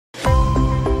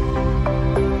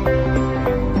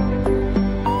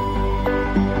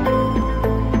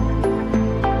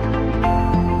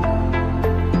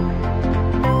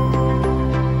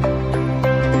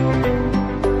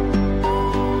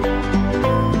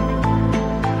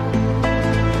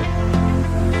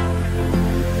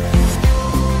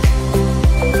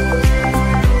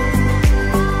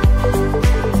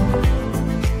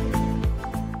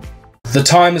The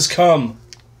time has come.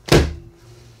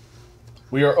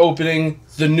 We are opening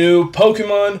the new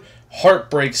Pokemon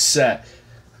Heartbreak set.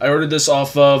 I ordered this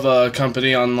off of a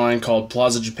company online called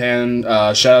Plaza Japan.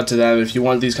 Shout out to them. If you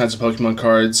want these kinds of Pokemon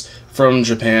cards from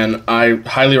Japan, I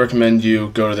highly recommend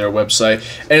you go to their website.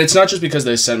 And it's not just because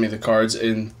they sent me the cards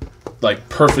in like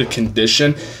perfect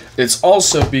condition. It's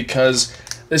also because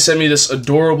they sent me this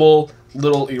adorable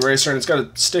little eraser, and it's got a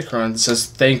sticker on it that says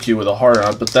 "Thank you" with a heart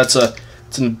on it. But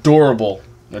it's an adorable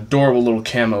little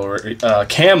camel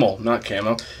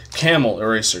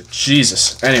eraser.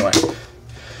 Jesus. Anyway,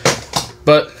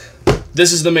 but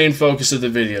this is the main focus of the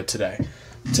video today.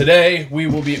 Today we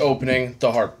will be opening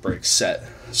the Heartbreak set.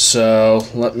 So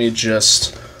let me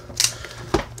just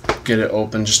get it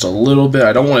open just a little bit.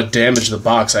 I don't want to damage the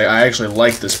box. I actually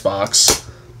like this box.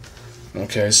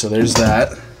 Okay, so there's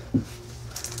that.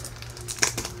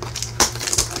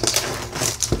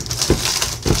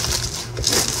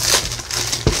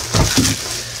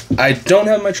 I don't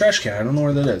have my trash can. I don't know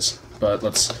where that is. But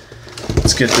let's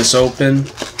get this open.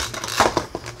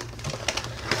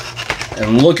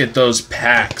 And look at those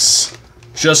packs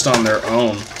just on their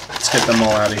own. Let's get them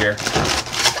all out of here.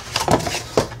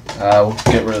 We'll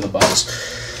get rid of the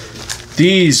box.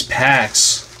 These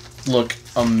packs look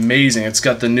amazing. It's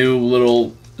got the new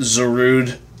little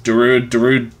Darude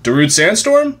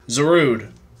Sandstorm? Zarude.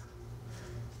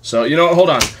 So, you know what? Hold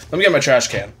on. Let me get my trash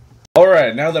can.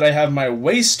 Alright, now that I have my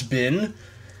waste bin,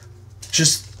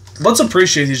 let's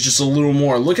appreciate these just a little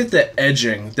more. Look at the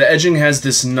edging. The edging has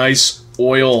this nice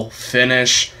oil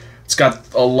finish. It's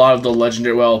got a lot of the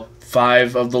legendary, well,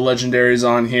 5 of the legendaries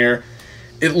on here.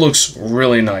 It looks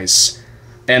really nice.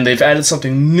 And they've added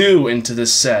something new into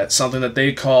this set, something that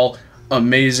they call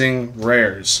Amazing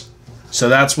Rares. So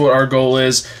that's what our goal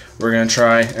is. We're going to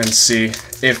try and see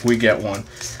if we get one.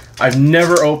 I've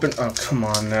never opened... Oh, come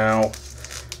on now.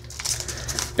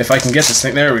 If I can get this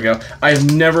thing... There we go. I've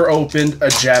never opened a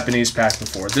Japanese pack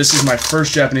before. This is my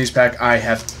first Japanese pack I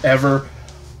have ever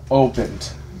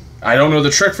opened. I don't know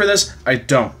the trick for this. I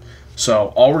don't. So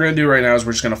all we're going to do right now is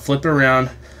we're just going to flip it around.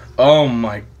 Oh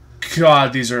my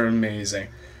god, these are amazing.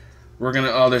 We're going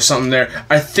to... Oh, there's something there.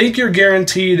 I think you're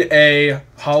guaranteed a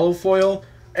holo foil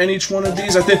in each one of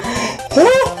these. I think...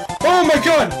 Oh my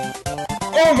god!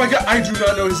 Oh my god, I do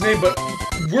not know his name, but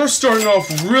we're starting off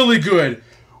really good.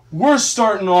 We're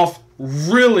starting off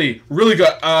really, really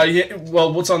good. Yeah,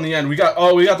 well, what's on the end? We got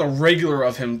the regular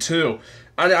of him too.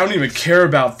 I don't even care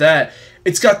about that.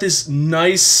 It's got this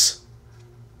nice,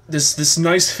 this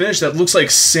nice finish that looks like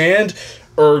sand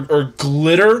or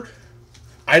glitter.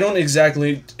 I don't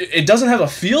exactly. It doesn't have a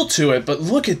feel to it, but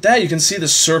look at that. You can see the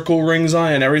circle rings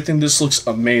on it and everything. This looks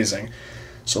amazing.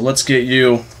 So let's get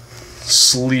you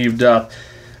sleeved up.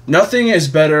 Nothing is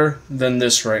better than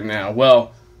this right now.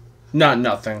 Well, not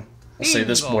nothing. I'll say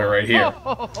this boy right here.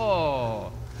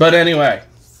 But anyway,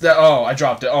 I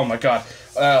dropped it. Oh my god.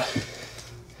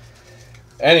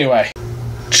 Anyway,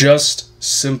 just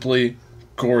simply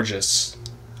gorgeous.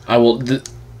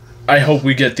 I hope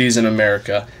we get these in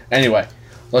America. Anyway,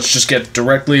 let's just get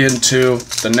directly into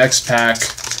the next pack.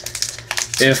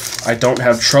 If I don't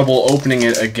have trouble opening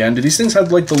it again. Do these things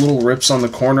have like the little rips on the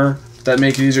corner that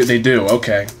make it easier? They do.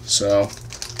 Okay, so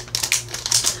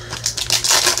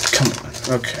come on.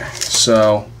 Okay,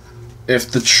 so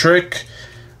if the trick...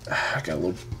 I got a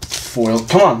little foil.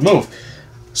 Come on, move.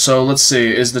 So let's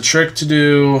see. Is the trick to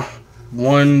do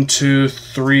 1, 2,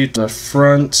 3 to the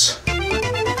front?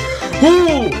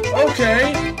 Ooh!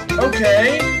 Okay.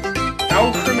 Okay.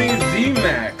 Alchemy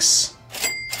VMAX.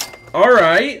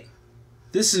 Alright.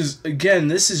 This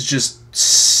is just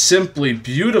simply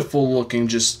beautiful looking.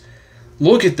 Just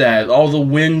look at that. All the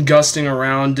wind gusting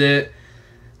around it.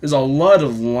 There's a lot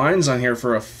of lines on here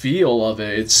for a feel of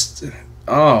it. It's...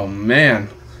 Oh, man.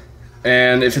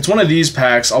 And if it's one of these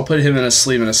packs, I'll put him in a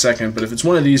sleeve in a second, but if it's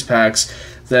one of these packs,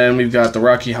 then we've got the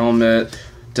Rocky Helmet,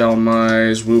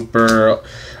 Delmise, Wooper,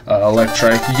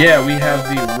 Electrike. Yeah, we have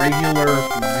the regular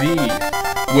V,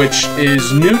 which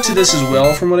is new to this as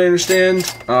well, from what I understand.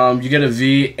 You get a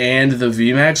V and the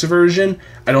VMAX version.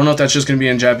 I don't know if that's just going to be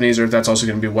in Japanese or if that's also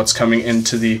going to be what's coming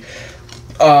into the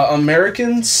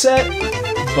American set,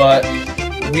 but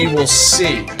we will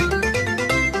see.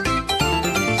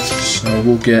 So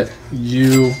we'll get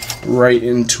you right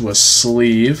into a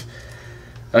sleeve.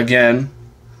 Again,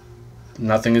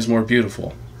 nothing is more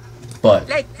beautiful. But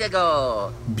let's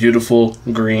go. Beautiful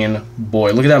green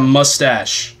boy. Look at that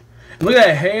mustache. And look at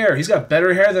that hair. He's got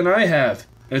better hair than I have.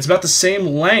 And it's about the same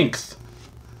length.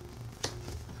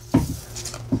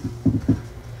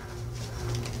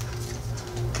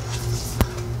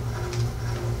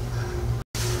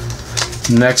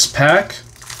 Next pack.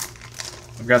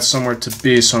 I've got somewhere to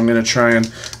be, so I'm not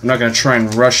gonna try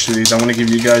and rush through these. I want to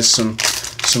give you guys some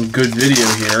good video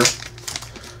here.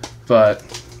 But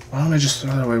why don't I just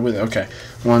throw that away with it? Okay,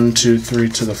 1, 2, 3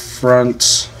 to the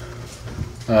front.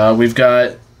 We've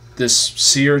got this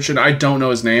sea urchin. I don't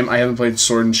know his name. I haven't played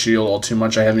Sword and Shield all too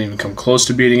much. I haven't even come close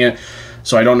to beating it,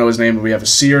 so I don't know his name. But we have a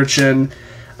sea urchin,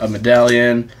 a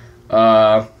medallion,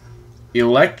 no,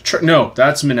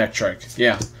 that's Manectric.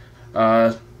 Yeah,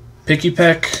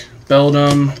 Pikipek,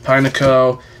 Beldum,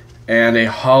 Pineco, and a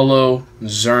Hollow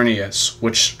Xerneas,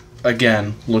 which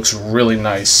again looks really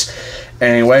nice.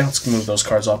 Anyway, let's move those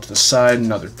cards off to the side.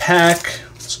 Another pack.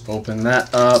 Let's open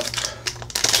that up.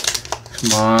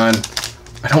 Come on.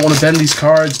 I don't want to bend these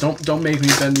cards. Don't make me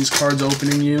bend these cards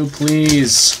opening you,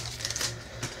 please.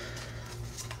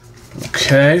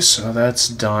 Okay, so that's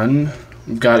done.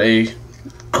 We've got a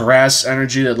grass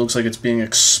energy that looks like it's being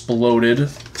exploded.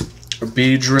 A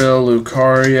Beedrill,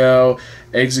 Lucario,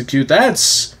 Execute.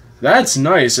 That's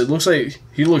nice. It looks like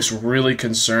he looks really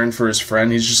concerned for his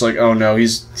friend. He's just like, oh no,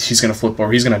 he's gonna flip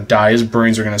over. He's gonna die. His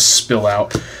brains are gonna spill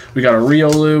out. We got a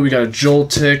Riolu, we got a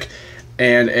Joltik,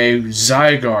 and a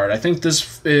Zygarde. I think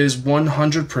this is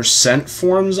 100%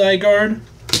 form Zygarde.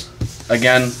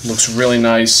 Again, looks really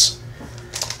nice.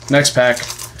 Next pack.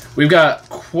 We've got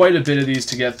quite a bit of these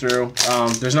to get through.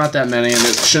 There's not that many, and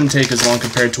it shouldn't take as long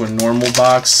compared to a normal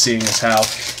box, seeing as how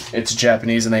it's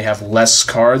Japanese and they have less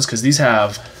cards, because these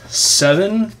have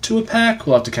 7 to a pack.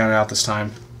 We'll have to count it out this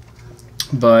time.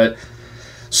 But,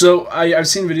 so, I've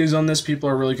seen videos on this. People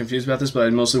are really confused about this, but I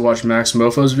mostly watch Max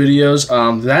Mofo's videos.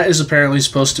 That is apparently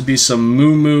supposed to be some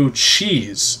Moo Moo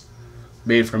cheese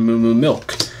made from Moo Moo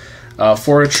milk.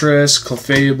 Fortress,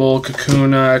 Clefable,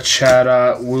 Kakuna,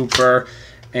 Chatot, Wooper,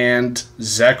 and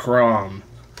Zekrom.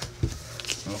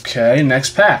 Okay,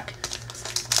 next pack.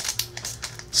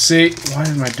 See, why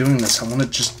am I doing this? I want to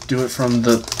just do it from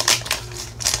the...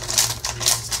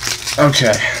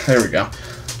 Okay, there we go.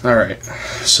 Alright,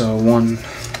 so 1...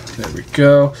 There we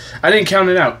go. I didn't count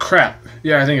it out. Crap.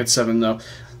 Yeah, I think it's 7, though.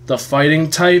 The fighting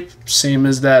type, same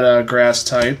as that grass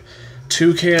type.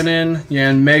 Toucannon,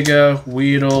 Yanmega,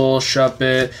 Weedle,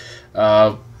 Shuppet,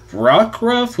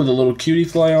 Rockruff with a little cutie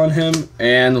fly on him,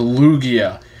 and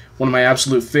Lugia, one of my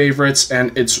absolute favorites,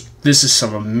 and this is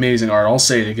some amazing art. I'll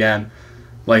say it again.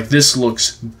 Like, this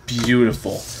looks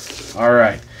beautiful.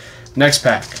 Alright, next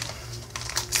pack.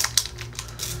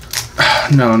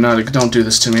 No, don't do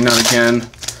this to me, not again.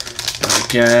 Not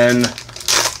again.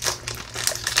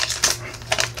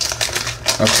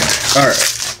 Okay, alright.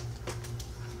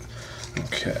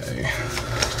 Okay.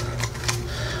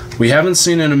 We haven't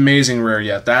seen an amazing rare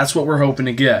yet. That's what we're hoping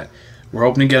to get. We're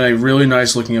hoping to get a really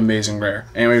nice looking amazing rare.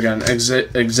 And we've got an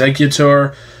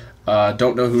Executor.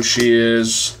 Don't know who she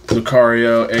is.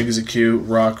 Lucario, Execute,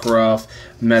 Rockruff,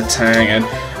 Metang, and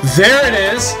there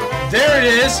it is! There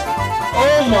it is!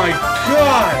 Oh my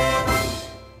god!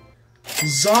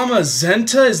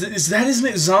 Zamazenta? Is that his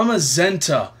name?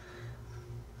 Zamazenta.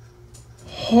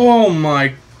 Oh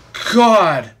my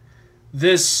god!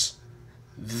 This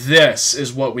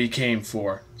is what we came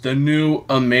for. The new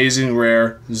amazing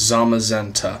rare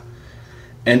Zamazenta.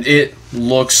 And it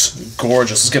looks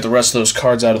gorgeous. Let's get the rest of those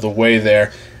cards out of the way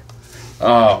there.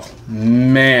 Oh,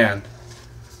 man.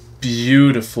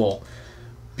 Beautiful.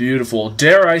 Beautiful.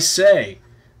 Dare I say,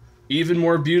 even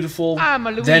more beautiful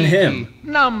than him.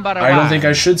 I don't think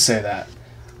I should say that.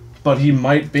 But he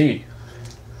might be.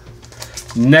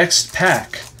 Next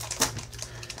pack.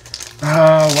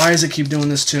 Why does it keep doing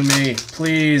this to me?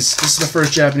 Please. This is the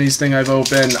first Japanese thing I've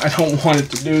opened. I don't want it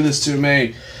to do this to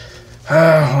me.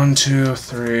 1, 2,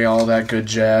 3, all that good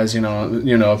jazz. You know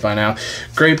it by now.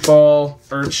 Great Ball,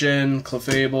 Urchin,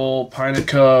 Clefable,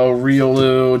 Pineco,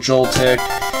 Riolu, Joltik.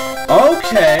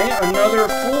 Okay, another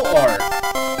full art.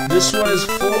 This one is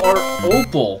full art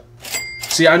Opal.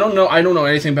 See, I don't know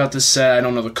anything about this set. I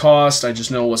don't know the cost. I just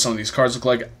know what some of these cards look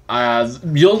like.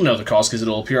 You'll know the cost because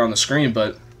it'll appear on the screen,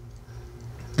 but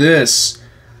this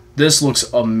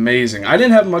looks amazing. I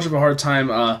didn't have much of a hard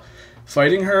time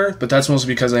fighting her, but that's mostly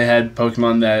because I had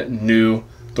Pokemon that knew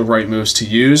the right moves to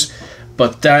use.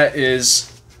 But that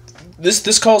is...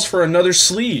 This calls for another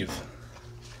sleeve.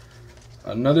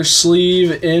 Another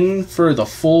sleeve in for the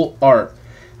full art.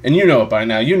 And you know it by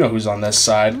now. You know who's on this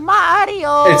side.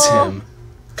 Mario! It's him.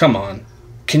 Come on.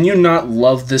 Can you not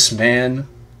love this man?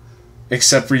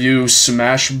 Except for you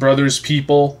Smash Brothers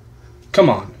people? Come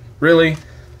on. Really?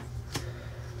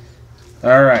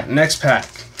 Alright, next pack.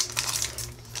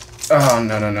 Oh,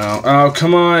 no. Oh,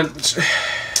 come on. I'm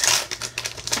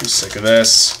sick of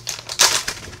this.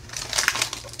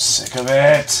 I'm sick of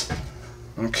it.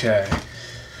 Okay.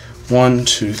 1,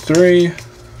 2, 3,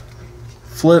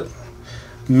 flip.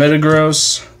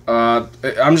 Metagross.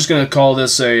 I'm just going to call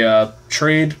this a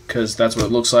trade, because that's what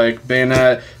it looks like.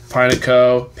 Bayonet,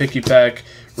 Pineco, Pikipek,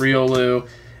 Riolu,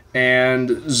 and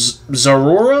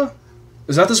Zorora?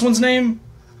 Is that this one's name?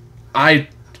 I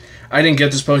didn't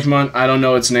get this Pokemon. I don't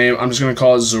know its name. I'm just going to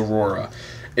call it Zorora.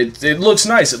 It looks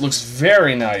nice. It looks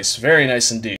very nice. Very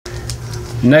nice indeed.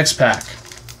 Next pack.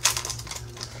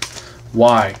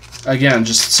 Why? Again,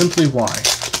 just simply why.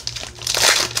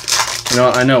 You know,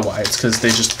 I know why. It's because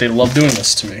they love doing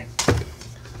this to me.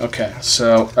 Okay,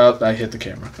 so... Oh, I hit the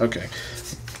camera. Okay.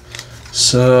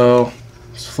 So,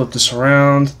 let's flip this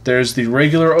around. There's the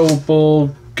regular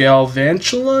Opal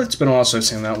Galvantula. It's been a while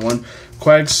since I've seen that one.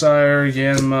 Quagsire,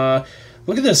 Yanma.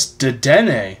 Look at this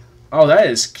Dedenne. Oh, that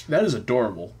is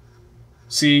adorable.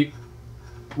 See,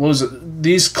 what was it?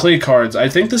 These clay cards. I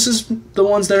think this is the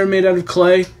ones that are made out of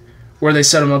clay, where they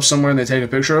set them up somewhere and they take a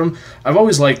picture of them. I've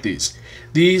always liked these.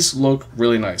 These look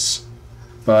really nice.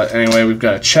 But anyway, we've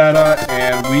got a Chatot,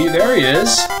 and there he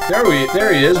is.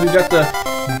 There he is. We've got the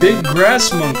big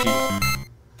grass monkey.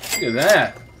 Look at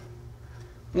that.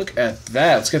 Look at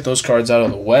that. Let's get those cards out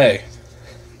of the way.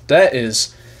 That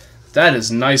is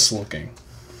nice looking.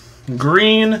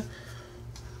 Green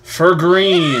for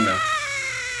green.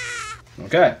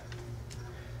 Okay.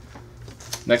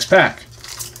 Next pack.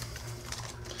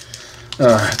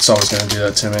 It's always going to do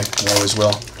that to me. It always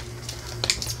will.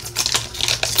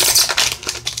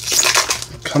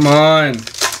 Come on.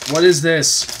 What is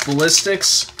this?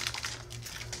 Ballistics?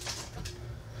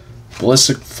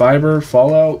 Ballistic fiber?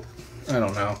 Fallout? I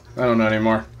don't know. I don't know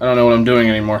anymore. I don't know what I'm doing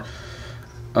anymore.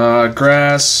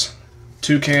 Grass,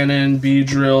 Toucannon,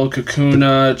 Beedrill,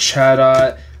 Kakuna,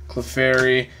 Chatot,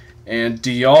 Clefairy, and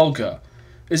Dialga.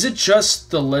 Is it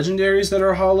just the legendaries that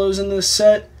are hollows in this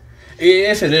set?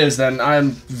 If it is, then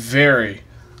I'm very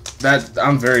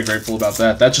grateful about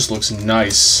that. That just looks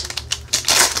nice.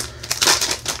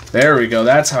 There we go.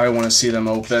 That's how I want to see them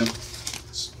open.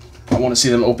 I want to see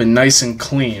them open nice and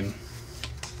clean.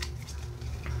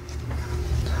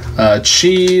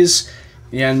 Cheese,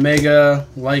 Yanmega,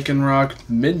 Lycanroc,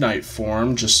 Midnight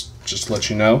Form, just to let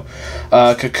you know.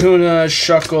 Kakuna,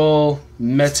 Shuckle,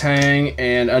 Metang,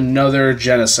 and another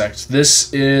Genesect.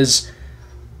 This is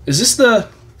this the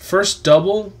first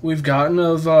double we've gotten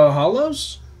of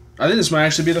hollows? I think this might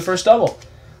actually be the first double.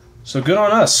 So good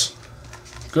on us.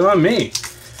 Good on me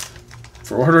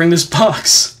for ordering this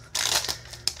box.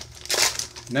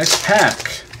 Next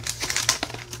pack.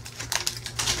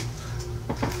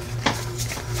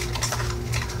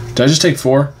 Did I just take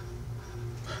 4?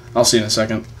 I'll see in a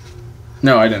second.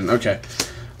 No, I didn't. Okay.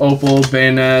 Opal,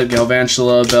 Bayonet,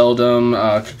 Galvantula, Beldum,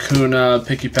 Kakuna,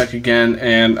 Pikipek again,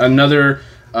 and another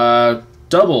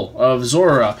double of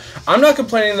Zorora. I'm not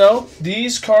complaining, though.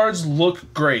 These cards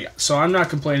look great, so I'm not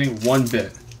complaining one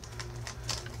bit.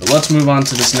 But let's move on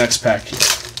to this next pack here.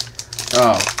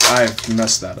 Oh, I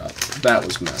messed that up. That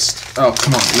was messed. Oh,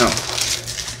 come on, no.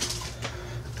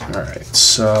 Alright,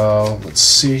 so let's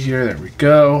see here. There we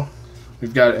go.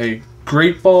 We've got a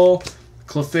Great Ball,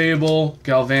 Clefable,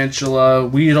 Galvantula,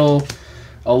 Weedle,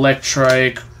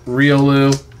 Electrike,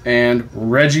 Riolu, and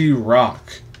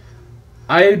Regirock.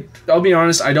 I'll be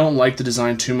honest, I don't like the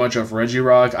design too much of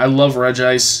Regirock. I love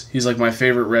Regice. He's like my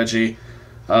favorite Reggie.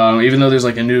 Even though there's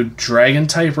like a new Dragon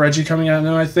type Reggie coming out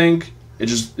now, I think. It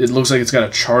looks like it's got a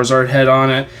Charizard head on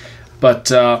it.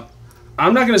 But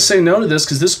I'm not going to say no to this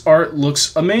because this art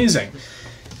looks amazing.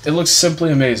 It looks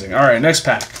simply amazing. Alright, next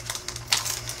pack.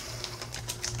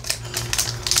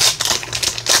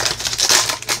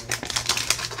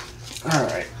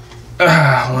 Alright.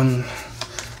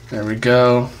 There we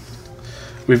go.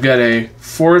 We've got a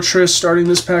Fortress starting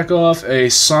this pack off, a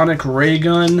Sonic Ray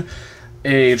Gun,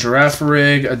 a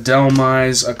Girafarig, a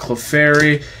Dhelmise, a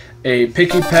Clefairy, a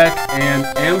Pikipek, and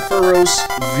Ampharos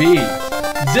V.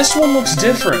 This one looks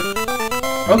different.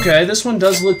 Okay, this one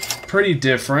does look pretty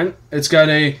different. It's got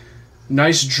a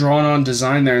nice drawn-on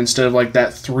design there instead of like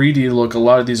that 3D look a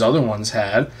lot of these other ones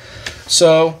had.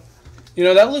 So, you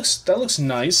know, that looks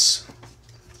nice.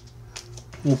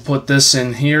 We'll put this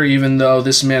in here, even though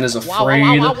this man is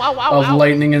afraid of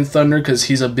lightning and thunder because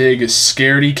he's a big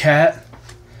scaredy cat.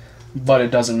 But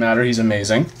it doesn't matter. He's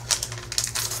amazing.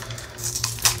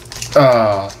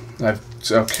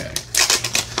 Okay.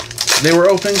 They were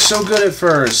opening so good at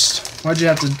first. Why'd you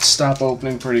have to stop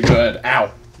opening pretty good?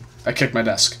 Ow. I kicked my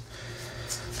desk.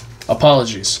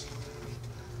 Apologies.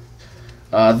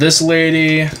 This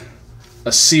lady,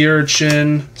 a Sea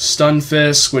Urchin,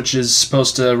 Stunfisk, which is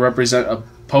supposed to represent a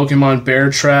Pokemon Bear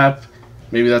Trap.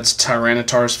 Maybe that's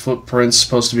Tyranitar's footprint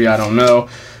supposed to be, I don't know.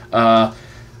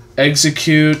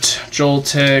 Execute,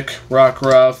 Joltik,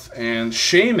 Rockruff, and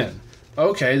Shaman.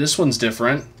 Okay, this one's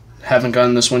different. Haven't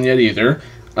gotten this one yet either.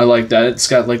 I like that. It's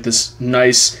got like this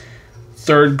nice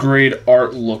 3rd grade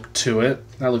art look to it.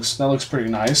 That looks pretty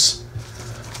nice.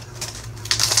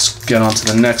 Let's get on to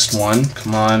the next one.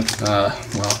 Come on.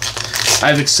 Well,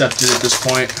 I've accepted at this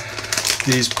point.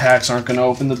 These packs aren't going to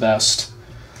open the best.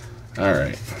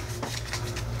 Alright.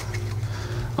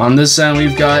 On this end,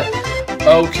 we've got...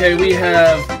 Okay, we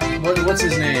have... What's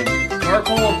his name?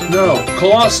 Carkol? No,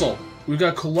 Colossal. We've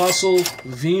got Colossal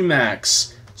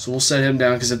VMAX. So we'll set him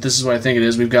down because this is what I think it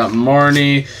is. We've got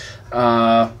Marnie.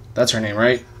 That's her name,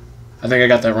 right? I think I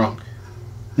got that wrong.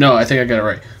 No, I think I got it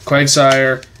right.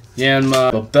 Quagsire,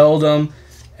 Yanma, Beldum,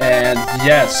 and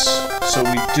yes, so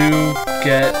we do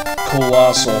get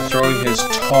Colossal throwing his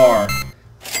Tar,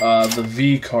 the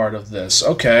V card of this.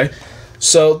 Okay,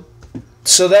 so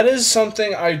that is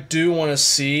something I do want to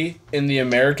see in the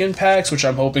American packs, which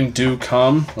I'm hoping do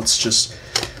come. Let's just...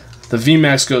 The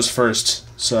VMAX goes first,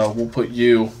 so we'll put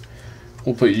you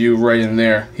right in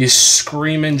there. He's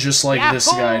screaming just like this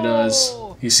guy does.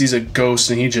 He sees a ghost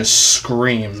and he just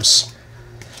screams.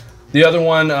 The other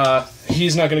one,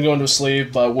 he's not going to go into a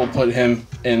sleeve, but we'll put him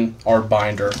in our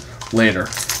binder later.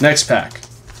 Next pack.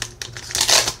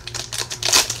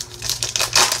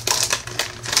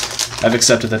 I've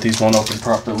accepted that these won't open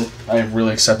properly. I have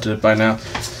really accepted it by now.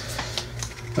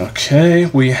 Okay,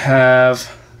 we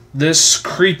have this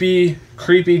creepy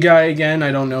guy again.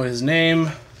 I don't know his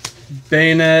name.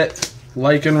 Bayonet,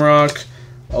 Lycanroc,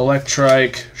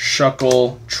 Electrike,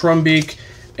 Shuckle, Trumbeak,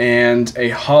 and a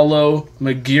Hollow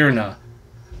Magearna.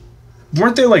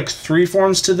 Weren't there like 3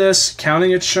 forms to this,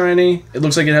 counting its shiny? It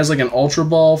looks like it has like an Ultra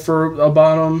Ball for a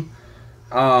bottom.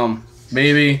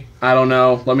 Maybe. I don't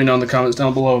know. Let me know in the comments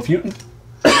down below if you...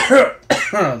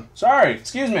 Sorry,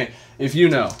 excuse me. If you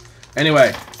know.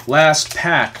 Anyway, last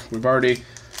pack. We've already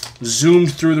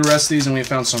zoomed through the rest of these and we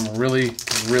found some really,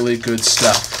 really good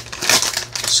stuff.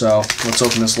 So, let's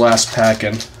open this last pack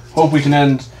and hope we can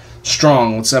end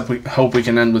strong. Let's hope we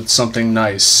can end with something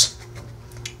nice.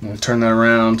 I'm going to turn that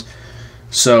around.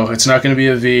 So, it's not going to be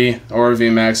a V or a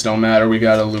VMAX, don't matter. We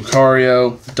got a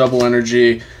Lucario, Double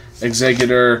Energy,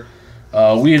 Exeggutor,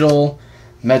 Weedle,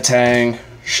 Metang,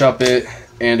 Shuppet,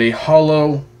 and a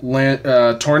Hollow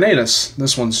Tornadus.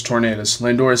 This one's Tornadus.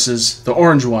 Landorus is the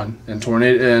orange one, and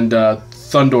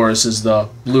Thundurus is the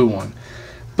blue one.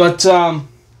 But,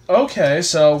 okay,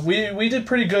 so we did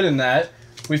pretty good in that.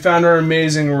 We found our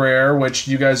amazing rare, which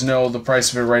you guys know the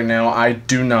price of it right now. I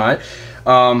do not.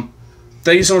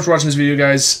 Thank you so much for watching this video,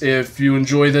 guys. If you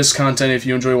enjoy this content, if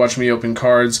you enjoy watching me open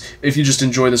cards, if you just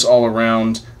enjoy this all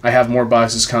around, I have more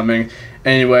boxes coming.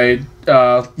 Anyway,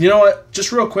 you know what?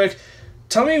 Just real quick,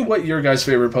 tell me what your guys'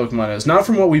 favorite Pokemon is. Not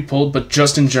from what we pulled, but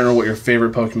just in general what your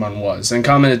favorite Pokemon was. And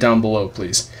comment it down below,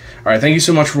 please. Alright, thank you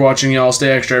so much for watching, y'all.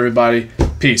 Stay extra, everybody.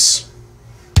 Peace.